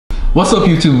What's up,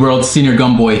 YouTube world? Senior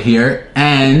Gunboy here,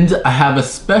 and I have a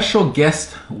special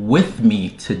guest with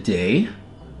me today.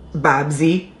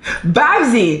 Babsy,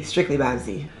 strictly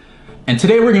Babsy. And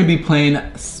today we're going to be playing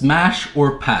Smash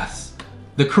or Pass,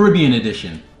 the Caribbean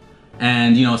edition.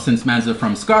 And you know, since man's are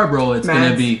from Scarborough, it's going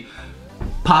to be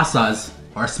Passas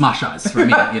or Smashas for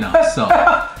me, you know. So,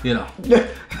 you know.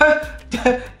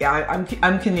 Yeah,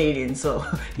 I'm Canadian, so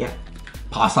yeah.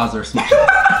 Passas or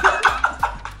Smashas.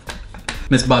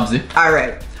 Miss Babsy. All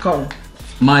right, come.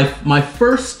 My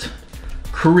first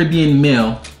Caribbean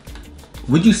meal.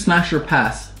 Would you smash or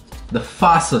pass the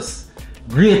fastest,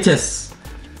 greatest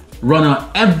runner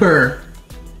ever,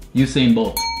 Usain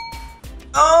Bolt?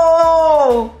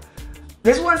 Oh,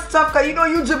 this one's tough because you know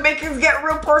you Jamaicans get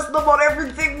real personal about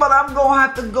everything, but I'm gonna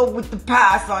have to go with the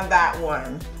pass on that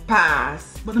one. Pass.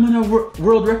 But I'm on a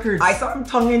world records. I saw him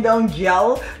tonguing down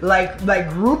gal, like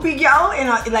groupie gal in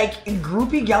a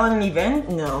groupie gal in an event.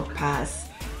 No, pass.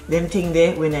 Them thing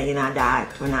there when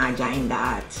I join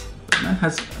that. Man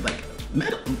has like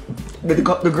medal.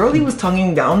 The girl he was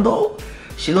tonguing down though,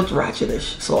 she looked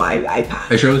ratchetish, so I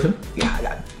passed. Are you sure with him?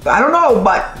 Yeah, I don't know,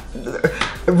 but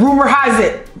rumor has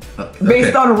it. Okay.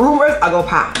 Based on rumors, I go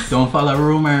pass. Don't follow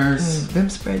rumors. Them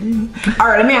spreading. All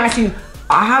right, let me ask you.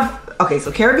 Okay,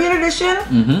 so Caribbean edition,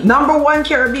 #1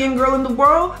 Caribbean girl in the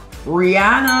world,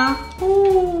 Rihanna.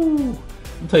 Ooh.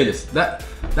 I'll tell you this, that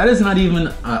is not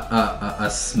even a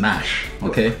smash,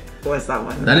 okay? What's that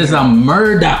one? That is a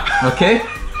murder, okay?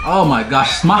 Oh my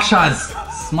gosh, smashers.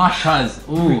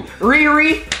 Ooh.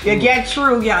 Riri, you get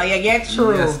true, yeah, you get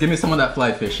true. Yes, give me some of that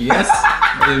fly fish, yes?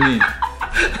 What do you mean?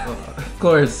 Of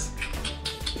course.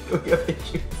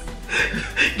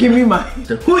 Give me mine.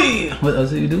 What else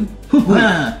do you do?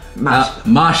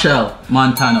 Marshall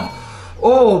Montano.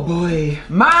 Oh boy,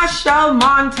 Marshall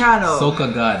Montano.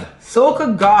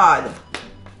 Soca God.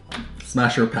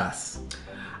 Smash or pass?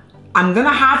 I'm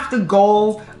gonna have to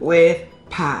go with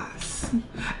pass.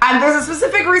 And there's a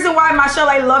specific reason why, Marshall,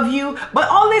 I love you, but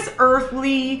all this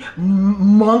earthly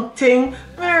monk thing,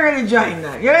 I really join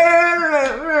that.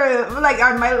 Yeah, like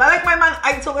I like my man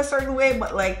Ito a certain way,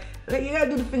 but like you gotta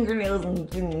do the fingernails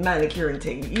and manicure and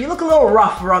thing. You look a little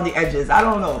rough around the edges. I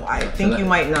don't know. I think you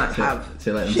might not have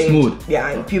like smooth. Yeah,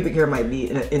 and pubic hair might be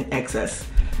in excess.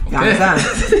 You understand?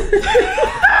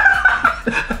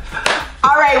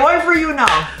 All right, one for you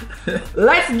now.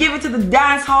 Let's give it to the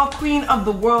dance hall queen of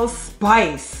the world,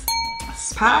 Spice.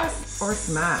 Pass or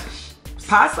smash?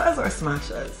 Pass us or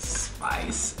smash us?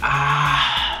 Spice.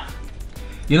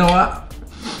 You know what?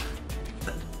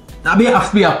 That have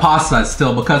to be a pasta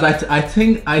still, because I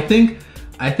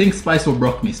think Spice will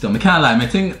broke me still. I can't lie. I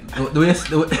think the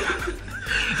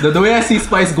way I see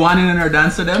Spice going in her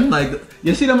dance to them, like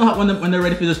you see them when they're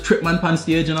ready for just trip man pan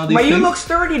stage and all these things. But you look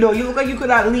sturdy though. You look like you could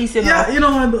at least you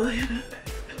know what?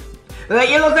 Like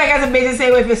you look like, as a basic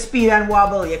say, if you speed and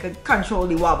wobble, you could control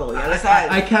the wobble. You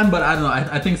understand? I can, but I don't know.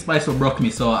 I think Spice will broke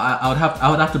me, so I would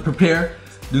have to prepare.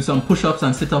 Do some push-ups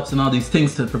and sit-ups and all these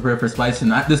things to prepare for Spice.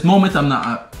 And at this moment, I'm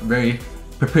not very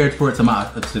prepared for it. So I'm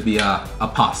out to be a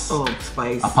pass. Oh,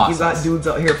 Spice! A pass. You got dudes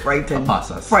out here frightened. A pass.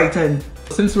 Frightened.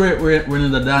 Since we're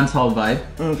in the dance hall vibe,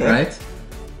 okay, right?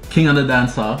 King of the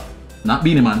dance hall, not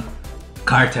Beanie Man,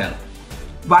 Kartel.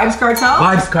 Vybz kartel.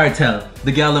 Vybz kartel.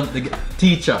 The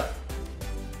teacher.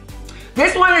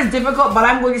 This one is difficult, but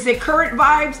I'm going to say current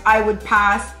vibes, I would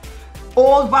pass.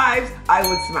 Old vibes, I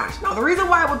would smash. Now, the reason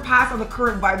why I would pass on the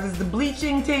current vibes is the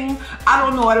bleaching thing. I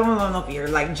don't know enough of your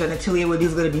like genitalia where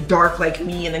these are gonna be dark like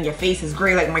me, and then your face is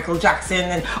gray like Michael Jackson,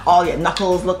 and all your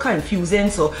knuckles look confusing.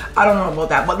 So I don't know about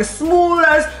that. But the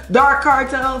smoothest dark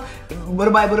cartel,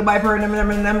 goodbye per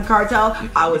them cartel,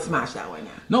 I would smash that one.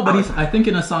 Yeah. No, but I think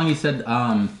in a song he said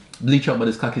bleach up, but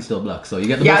his cock is still black. So you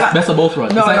get the best of both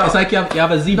worlds. It's like you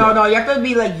have a zebra. No, you have to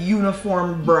be like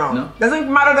uniform brown. No? Doesn't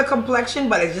matter the complexion,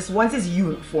 but it's just once it's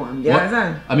uniform. You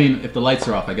understand? I mean, if the lights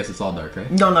are off, I guess it's all dark,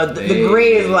 right? No, the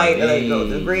gray is light. No,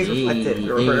 the gray is reflective.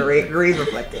 Gray is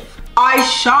reflective.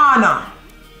 Ishawna.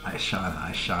 Ishawna,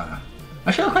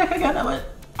 like I got that one.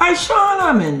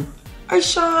 Ishawna, man.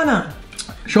 Ishawna.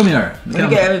 Show me her. Let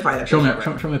me find her. Show me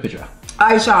a picture.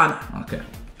 Ishawna. Okay.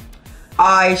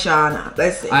 Ishawna,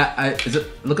 let's see. Is it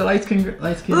look a light skin girl?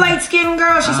 Light skin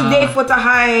girl. She's a 8 foot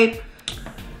height.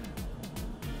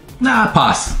 Nah,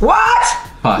 pass. What?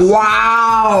 Pass.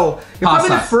 Wow. You're pass probably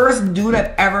the first dude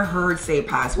I've ever heard say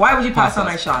pass. Why would you pass on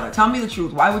Ishawna? Tell me the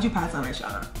truth. Why would you pass on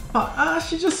Ishawna?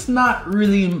 She's just not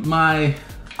really my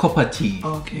cup of tea.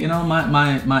 Okay. You know,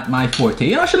 my forte.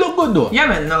 You know, she look good though. Yeah,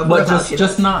 man. No, but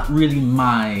just not really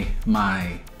my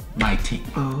thing.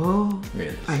 Oh.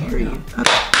 Really. I hear you.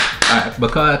 Alright,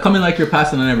 because coming like you're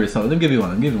passing on every song, let me give you one.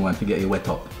 I'll give you one to get you wet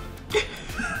up.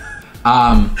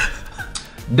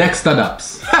 Dexter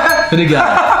Daps. For the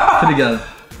girl.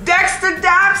 Dexter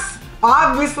Daps,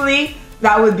 obviously,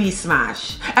 that would be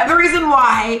smash. And the reason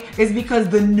why is because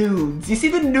the nudes. You see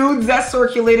the nudes that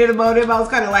circulated about him? I was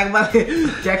kind of like,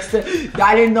 Dexter,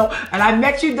 I didn't know. And I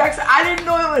met you, Dexter, I didn't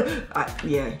know it would.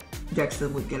 Yeah, Dexter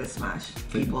would get a smash.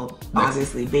 People,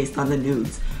 obviously, based on the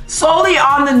nudes. Solely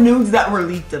on the nudes that were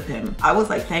leaked of him. I was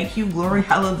like, thank you, glory,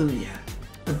 hallelujah.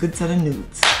 A good set of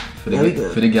nudes. Very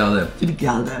good. For the girl then. For the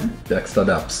girl then. Dexter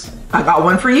Daps. I got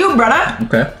one for you, brother.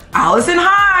 Okay. Allison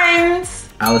Hines.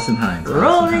 Allison Hines.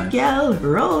 Roll it, gal.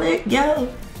 Roll it, gal.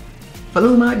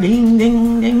 Paloma, ding,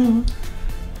 ding, ding.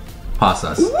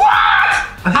 Pasas. What?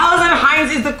 Allison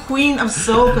Hines is the queen of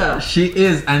soca. She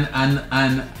is, and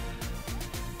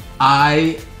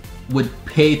I would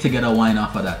pay to get a wine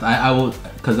off of that. I would,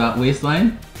 cause that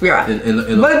waistline. Yeah. But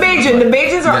the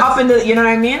Bajans are up in the, you know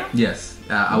what I mean? Yes.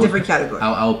 Different category.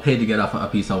 I will pay to get off a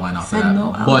piece of wine off of that.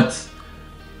 No, but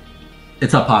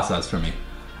it's a pasas for me.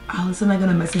 Allison, I'm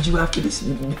gonna message you after this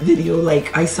video.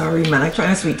 Like, I sorry, man. I trying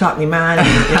to sweet talk me, man. You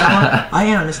know,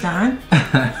 I understand.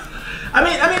 I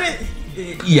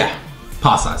mean, yeah,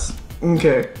 pasas.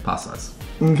 Okay. Pasas.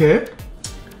 Okay.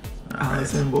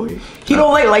 Allison, boy. He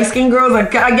don't like light-skinned girls. I'm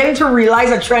getting to realize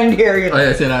a trend here. You know? Oh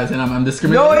yeah, I'm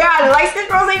discriminating. No, yeah, the light-skinned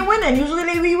girls ain't winning. Usually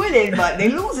they be winning, but they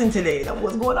losing today. That's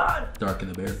what's going on. Dark in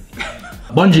the berry.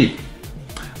 Bungie.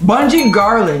 Bungie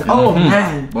Garland. Oh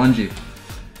man. Bungie.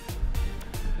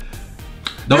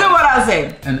 This is what I'll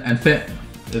say. And Faye.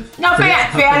 No,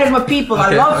 Faye is my people.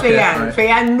 I love Faye. Right.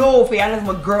 Faye is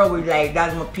my girl. We like,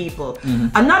 that's my people.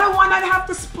 Another one I'd have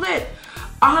to split.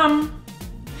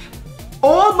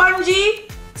 Old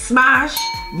Bungie, smash.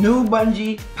 New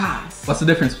Bungie, pass. What's the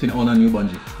difference between old and new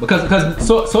Bungie? Because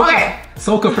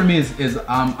soca for me is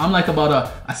I'm like about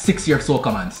a 6-year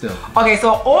soca man still. Okay,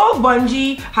 so old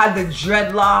Bungie had the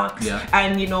dreadlocks,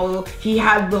 and you know he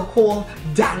had the whole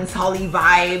dance holly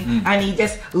vibe, and he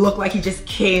just looked like he just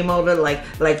came out of like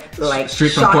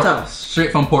straight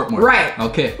from Portmore. Right.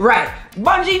 Okay. Right.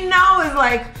 Bungie now is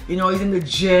like, you know, he's in the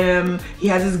gym, he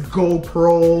has his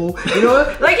GoPro, you know,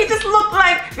 like he just looked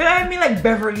like, you know what I mean, like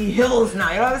Beverly Hills now,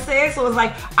 you know what I'm saying? So it's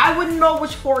like, I wouldn't know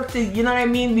which fork to, you know what I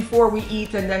mean, before we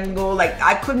eat and then go, like,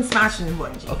 I couldn't smash in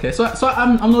Bungie. Okay, so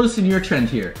I'm noticing your trend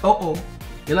here. Uh-oh.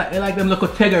 You like them look a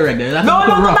Tega regular. No,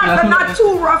 not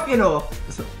too rough, you know.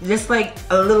 Just like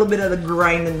a little bit of the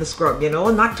grind in the scrub, you know?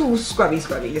 Not too scrubby,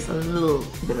 just a little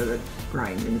bit of the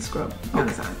grind in the scrub.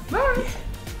 Okay. Yeah.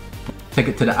 Take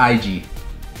it to the IG.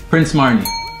 Prince Marnie.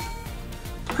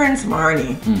 Prince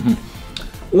Marnie.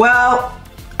 Well,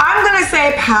 I'm gonna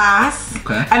say pass.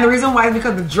 Okay. And the reason why is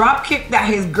because the drop kick that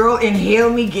his girl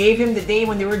Inhale Me gave him the day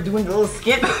when they were doing the little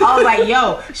skit. I was like,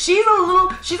 yo, she's a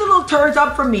little turned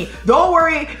up from me. Don't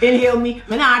worry, Inhale Me.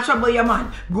 Me not trouble your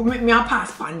man. Go make me a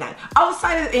pass on that.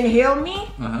 Outside of Inhale Me,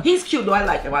 he's cute though. I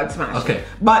like him. I'd smash him.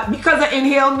 But because of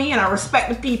Inhale Me and I respect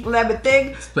the people and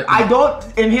everything, I don't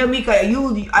Inhale Me because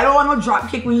I don't want no drop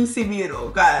kick when you see me, you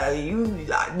know.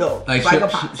 No. Like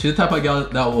she's the type of girl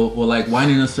that will like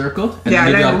whine in a circle and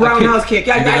roundhouse kick.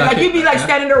 Like you'd be like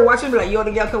standing there watching, be like, yo,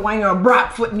 the girl could whine your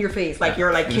brat foot in your face, like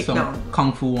you're like kicked down.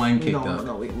 Kung fu whine kick.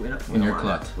 No, we don't. In your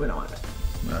clot. We don't want that.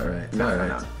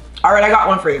 All right. I got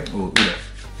one for you. Ooh,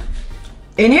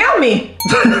 Inhale Me.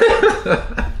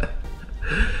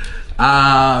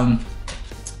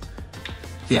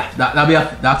 Yeah, that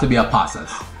have to be a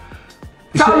passes.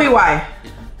 Tell me why.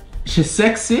 She's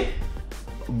sexy,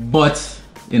 but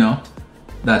you know.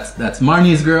 That's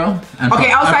Marnie's girl. And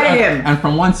outside of him. And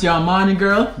from once you're a Marnie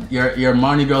girl, you're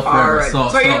Marnie girl forever. Right.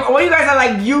 So what you guys are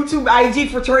like YouTube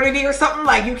IG fraternity or something?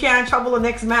 Like you can't trouble the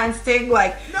next man's thing?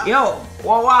 Like, no. Yo,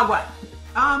 what?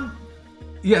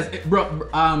 Yes, bro.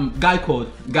 Guy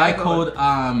code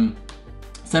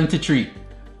 73.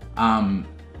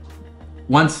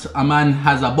 Once a man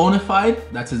has a bona fide,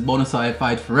 that's his bona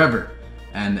fide forever,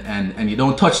 and you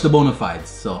don't touch the bona fides.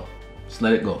 So just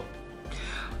let it go.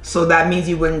 So that means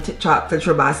you wouldn't talk to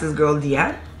Trabas's girl,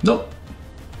 Deanne? Nope.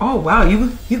 Oh wow,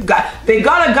 they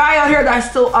got a guy out here that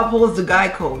still upholds the guy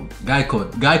code. Guy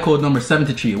code number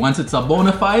 73. Once it's a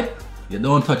bona fide, you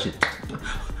don't touch it.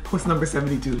 What's number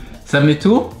 72?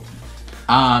 72.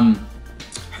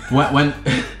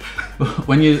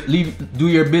 When you do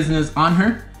your business on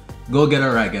her, go get a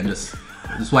rag and just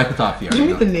wipe it off here. Give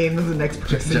me the name of the next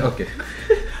person. Okay.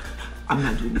 I'm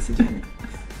not doing this again.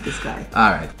 This guy.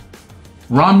 All right.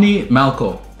 Romney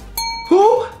Malco.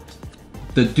 Who?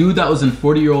 The dude that was in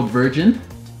 40-Year-Old Virgin.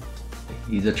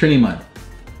 He's a Trini man.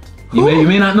 You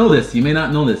may not know this.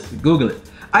 Google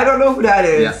it. I don't know who that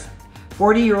is. Yeah.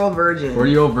 40-Year-Old Virgin.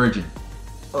 40-Year-Old Virgin.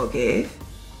 Okay.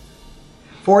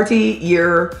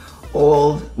 40-Year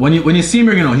Old. When you see him,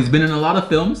 you're gonna know he's been in a lot of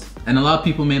films, and a lot of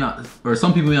people may not, or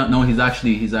some people may not know he's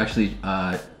actually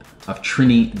of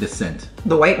Trini descent.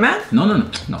 The white man? No,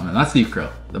 not Steve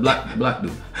Carell. The black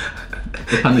dude.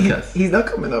 The Pandicast. He's not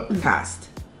coming up past.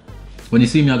 When you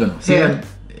see him, you're gonna know. See him?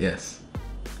 Yes.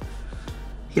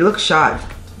 He looks shot.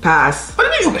 Pass. What do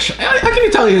you mean he looks shot? How can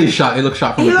you tell he's shot? He looks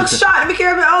shot from He looks shot. Be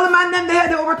careful. All the man them, they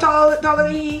had over taller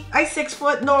than he. I 6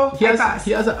 foot. No, he pass.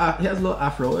 He has a little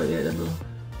afro. Yeah, that little.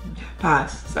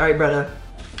 Pass. Sorry, brother.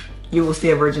 You will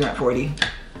stay a virgin at 40.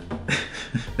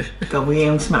 Cause we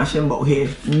ain't smashing both here.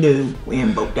 No, we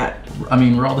ain't both that. I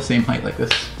mean, we're all the same height like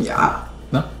this. Yeah.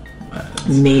 No?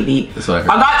 Maybe. That's what I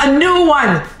heard. I got a new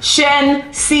one.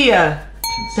 Shen Sia.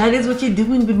 That is what you're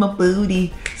doing with my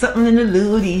booty. Something in the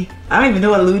looty. I don't even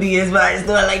know what looty is, but I just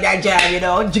do it like that jab, you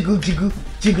know? Jiggle, jiggle,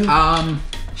 jiggle.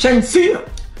 Shen Sia.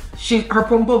 Her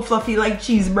pum pum fluffy like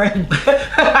cheese bread.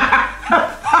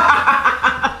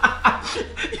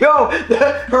 Yo,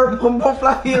 her pum pum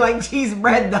fluffy like cheese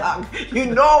bread, dog. You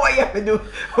know what you have to do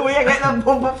when you get the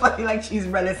pum pum fluffy like cheese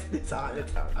bread. It's on.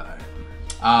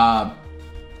 Alright.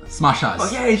 Smashers. Oh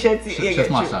yeah, she's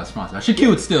Smashers. She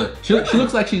cute still. She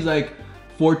looks like she's like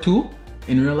 4'2"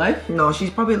 in real life. No,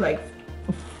 she's probably like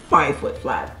 5 foot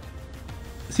flat.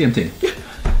 Same thing.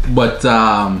 But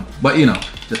you know,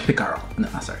 just pick her up. No,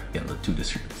 sorry, get a little too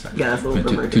descriptive. Sorry. Yeah, that's a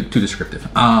little too descriptive.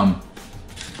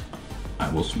 I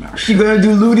will smash. She gonna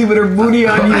do looty with her booty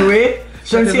on you, eh?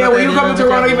 Shantia, when you come to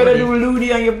Toronto, you better do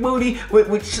looty on your booty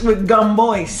with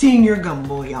Gumboy, senior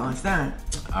Gumboy, you understand?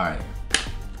 Alright.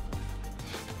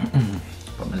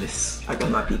 Put my list. I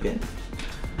got my peeping.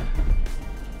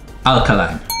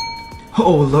 Alkaline.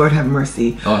 Oh, Lord have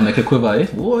mercy. Oh, make a quiver, eh?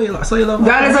 Whoa, so you love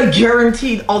that is a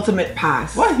guaranteed ultimate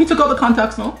pass. What? He took out the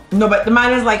contacts, no? No, but the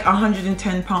man is like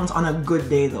 110 pounds on a good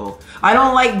day, though. I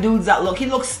don't like dudes that look, he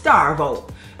looks starved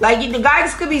out. Like, the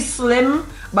guys could be slim,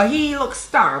 but he looks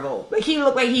starved out. Like, he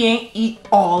look like he ain't eat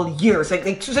all year. So,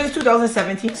 like since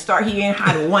 2017 start, he ain't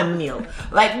had one meal.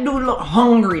 Like, dude look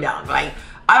hungry, dog. Like,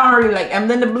 I don't really like, and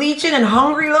then the bleaching and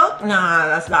hungry look, nah,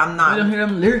 that's not, I'm not. I don't hear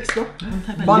them lyrics, though.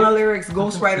 Bonna lyrics,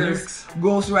 ghostwriters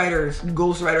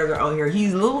are out here.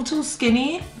 He's a little too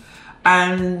skinny,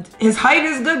 and his height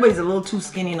is good, but he's a little too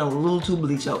skinny and a little too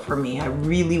bleached out for me. I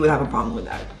really would have a problem with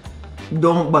that.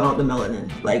 Don't bun out the melanin.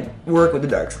 Like, work with the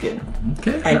dark skin.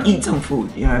 Okay. And eat some food,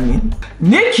 you know what I mean?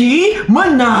 Nicki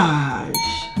Minaj.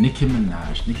 Nicki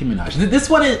Minaj. This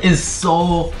one is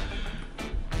so,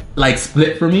 like,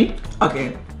 split for me.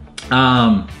 Okay.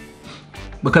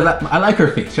 Because I like her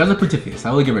face. She has a pretty face.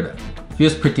 I will give her that. She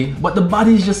is pretty, but the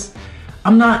body's just,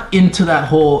 I'm not into that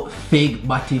whole fake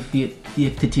body, fake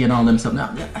titty and all them stuff.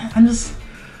 I'm just,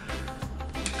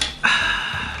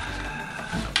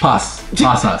 pass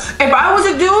us. If I was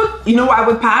a dude, you know what I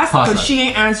would pass? Because she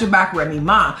ain't answer back Remy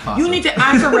Ma. You need to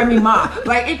answer Remy Ma.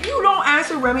 Like, if you don't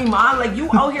answer Remy Ma, like, you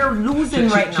out here losing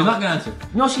right now. She's not gonna answer.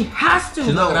 No, she has to.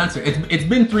 She's not gonna answer. It's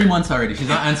been 3 months already. She's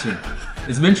not answering.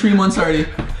 It's been 3 months already.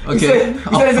 Okay. You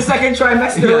said it's the second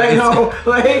trimester. Yeah, like, no,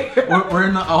 like we're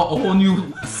in a whole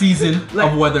new season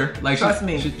like, of weather. Like, trust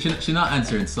me. She's not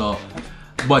answering. So.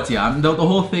 But yeah, the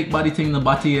whole fake body thing in the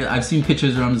body, I've seen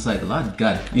pictures where I'm just like, Lord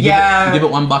God. You give it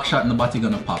one back shot and the body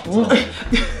gonna pop. So.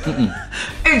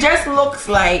 It just looks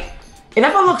like, it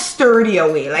never looks sturdy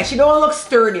away. Like, she don't look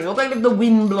sturdy. It looks like if the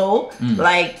wind blow,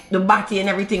 like the body and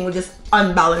everything will just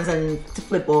unbalance and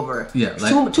flip over. Yeah,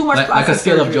 like, too much like a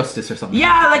scale of justice or something.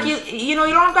 Yeah, like you know,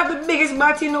 you don't have to have the biggest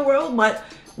body in the world, but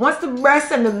once the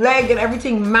breast and the leg and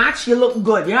everything match, you look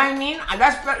good. You know what I mean?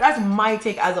 That's my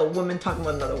take as a woman talking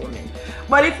about another woman.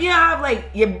 But if you have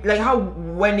like how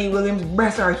Wendy Williams'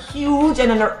 breasts are huge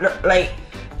and then they're like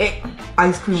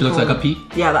ice cream. She looks like a pea.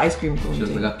 Yeah, the ice cream cone. She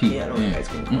looks like a pea. Yeah, I don't like ice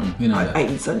cream cone. You know I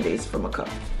eat sundaes from a cup.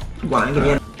 Go on, give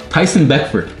me Tyson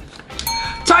Beckford.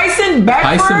 Tyson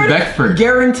Beckford.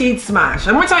 Guaranteed smash.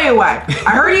 I'm gonna tell you what.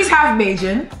 I heard he's half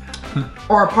Bajan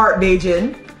or part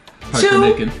Bajan. Part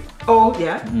Jamaican. Oh,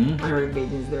 yeah. I heard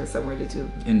Bajan's there somewhere too.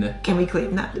 In there. Can we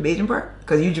claim that, the Bajan part?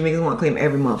 Because you Jamaicans want to claim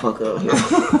every motherfucker over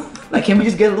here. Like, can we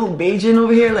just get a little Bajan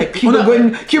over here? Like, Cuba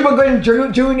Gooding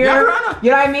Jr.? Yeah,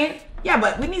 you know what I mean? Yeah,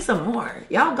 but we need some more.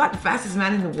 Y'all got the fastest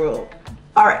man in the world.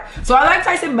 All right. So I like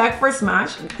Tyson Beckford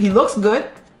smash. He looks good.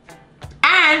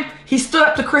 And he stood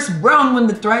up to Chris Brown when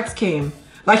the threats came.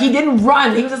 Like, he didn't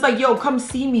run. He was just like, yo, come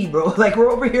see me, bro. Like, we're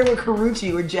over here with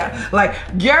Karuchi, with Jack. Like,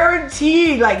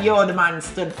 guaranteed. Like, yo, the man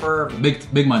stood firm.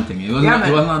 Big man thing. It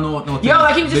wasn't no thing. Yo,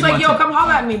 like, he was just like, yo, come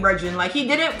holler at me, brethren. Like, he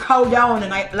didn't cow down,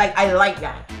 and I like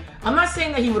that. I'm not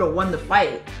saying that he would have won the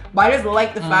fight, but I just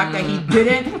like the fact that he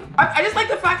didn't. I just like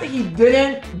the fact that he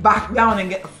didn't back down and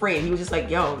get afraid. He was just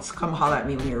like, yo, just come holler at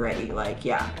me when you're ready. Like,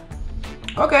 yeah.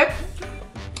 Okay.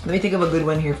 Let me think of a good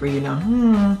one here for you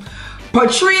now.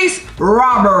 Patrice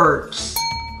Roberts.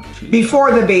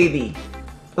 Before the baby.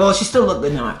 Well, she still look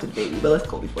good now after the baby, but let's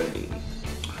go before the baby.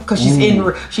 Because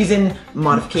she's in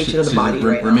modification of the body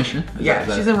right remission? now.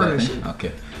 Yeah, she's in remission.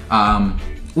 Okay. No,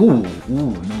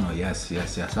 yes.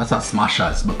 That's a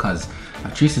smashers because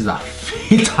Patrice is a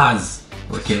fitters.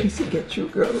 Okay. Patrice, get you,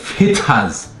 girl.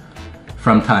 Fitters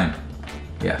from time.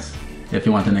 Yes. If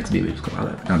you want the next baby, just come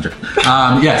out. No, I'm joking.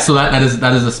 Yeah, so that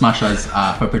is a smashers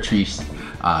for Patrice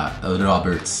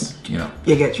Roberts. You know.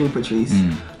 You get you, Patrice.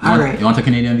 All right. You want a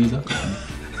Canadian visa?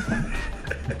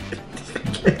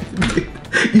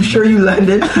 You sure you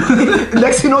landed?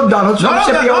 Next you know, Donald Trump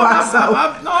ship your ass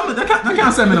out. No, they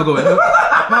can't send me no go away.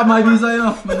 I have my visa, you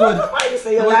know. I'm good. Why you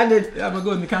say you landed? Yeah, I'm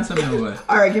good. They can't send me no go away.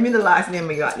 All right, give me the last name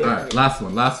we got there. All right, last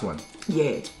one.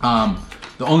 Yeah.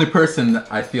 The only person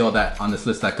that I feel that on this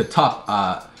list that could top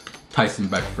Tyson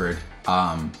Beckford,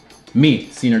 me,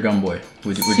 Senior Gunboy.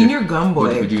 Senior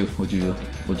Gunboy.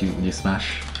 Would you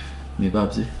smash me,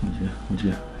 Babsy? Would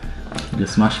you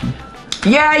smash me?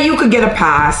 Yeah, you could get a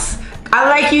pass. I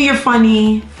like you, you're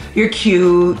funny, you're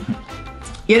cute.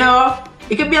 You know,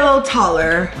 you could be a little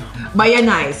taller, but you're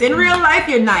nice. In real life,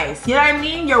 you're nice. You know what I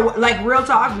mean? You're like real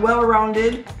talk,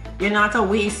 well-rounded. You're not a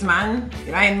waste man. You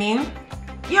know what I mean?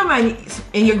 Yeah, man,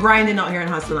 and you're grinding out here and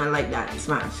hustling. I like that.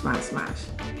 Smash.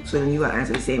 So then you gotta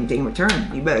answer the same thing in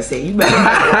return. You better say,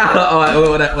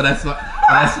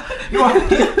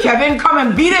 Kevin, come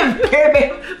and beat him,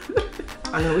 Kevin.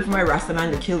 I know, wait for my Rasta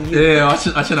man to kill you. Yeah, I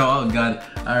should have. Oh God.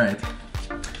 All right.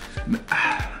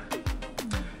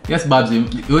 Yes, Babsy,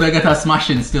 you would have got a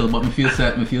smashing still, but me feel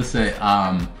say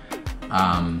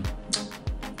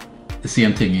the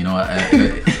same thing, you know.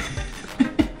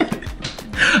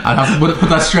 I'd have to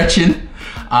put a stretch in.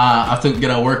 I have to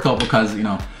get a workout because, you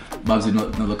know, Babsy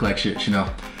don't look like she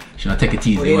take it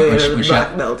easy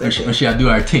when she do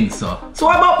her thing. So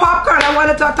what about popcorn? I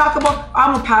want to talk about.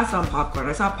 I'm gonna pass on popcorn.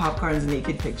 I saw popcorn's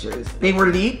naked pictures. They were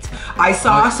leaked. I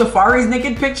saw Safari's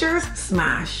naked pictures.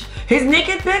 Smash. His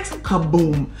naked pics.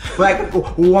 Kaboom. Like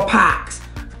packs.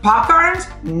 Popcorns.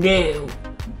 No.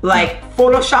 Like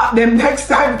Photoshop them next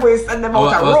time before you send them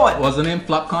out the road. What's the name?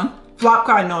 Flopcon?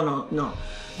 Flopcon. No.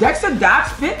 Dexter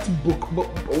Dax fits, but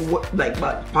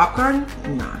popcorn?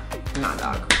 Nah,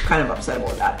 dog. Kind of upset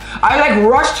about that. I like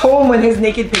rushed home when his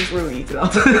naked pics were released.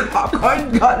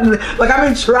 Popcorn got like I'm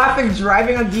in traffic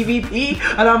driving on DVP,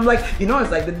 and I'm like, you know, it's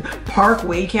like the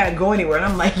parkway, you can't go anywhere, and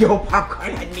I'm like, yo,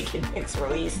 Popcorn had naked pics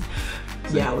released.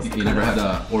 So yeah, you never had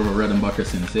a Orville Redenbacher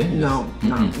since, eh? No,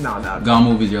 dog. Gone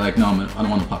movies, you're like, no, I don't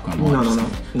want a popcorn.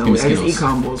 No. I just eat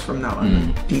combos from now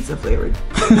on. Pizza flavored.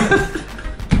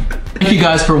 Thank you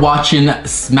guys for watching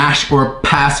Smash or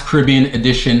Pass Caribbean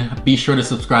Edition. Be sure to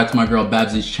subscribe to my girl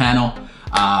Babsy's channel.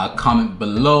 Comment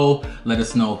below. Let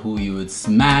us know who you would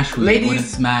smash, who you wouldn't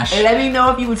smash. Let me know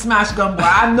if you would smash Gunboy.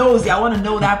 I'm nosy. I want to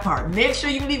know that part. Make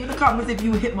sure you leave in the comments if you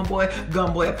would hit my boy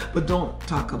Gunboy up. But don't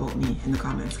talk about me in the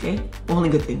comments, okay? Only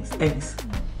good things. Thanks.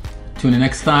 Tune in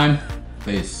next time.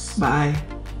 Peace. Bye.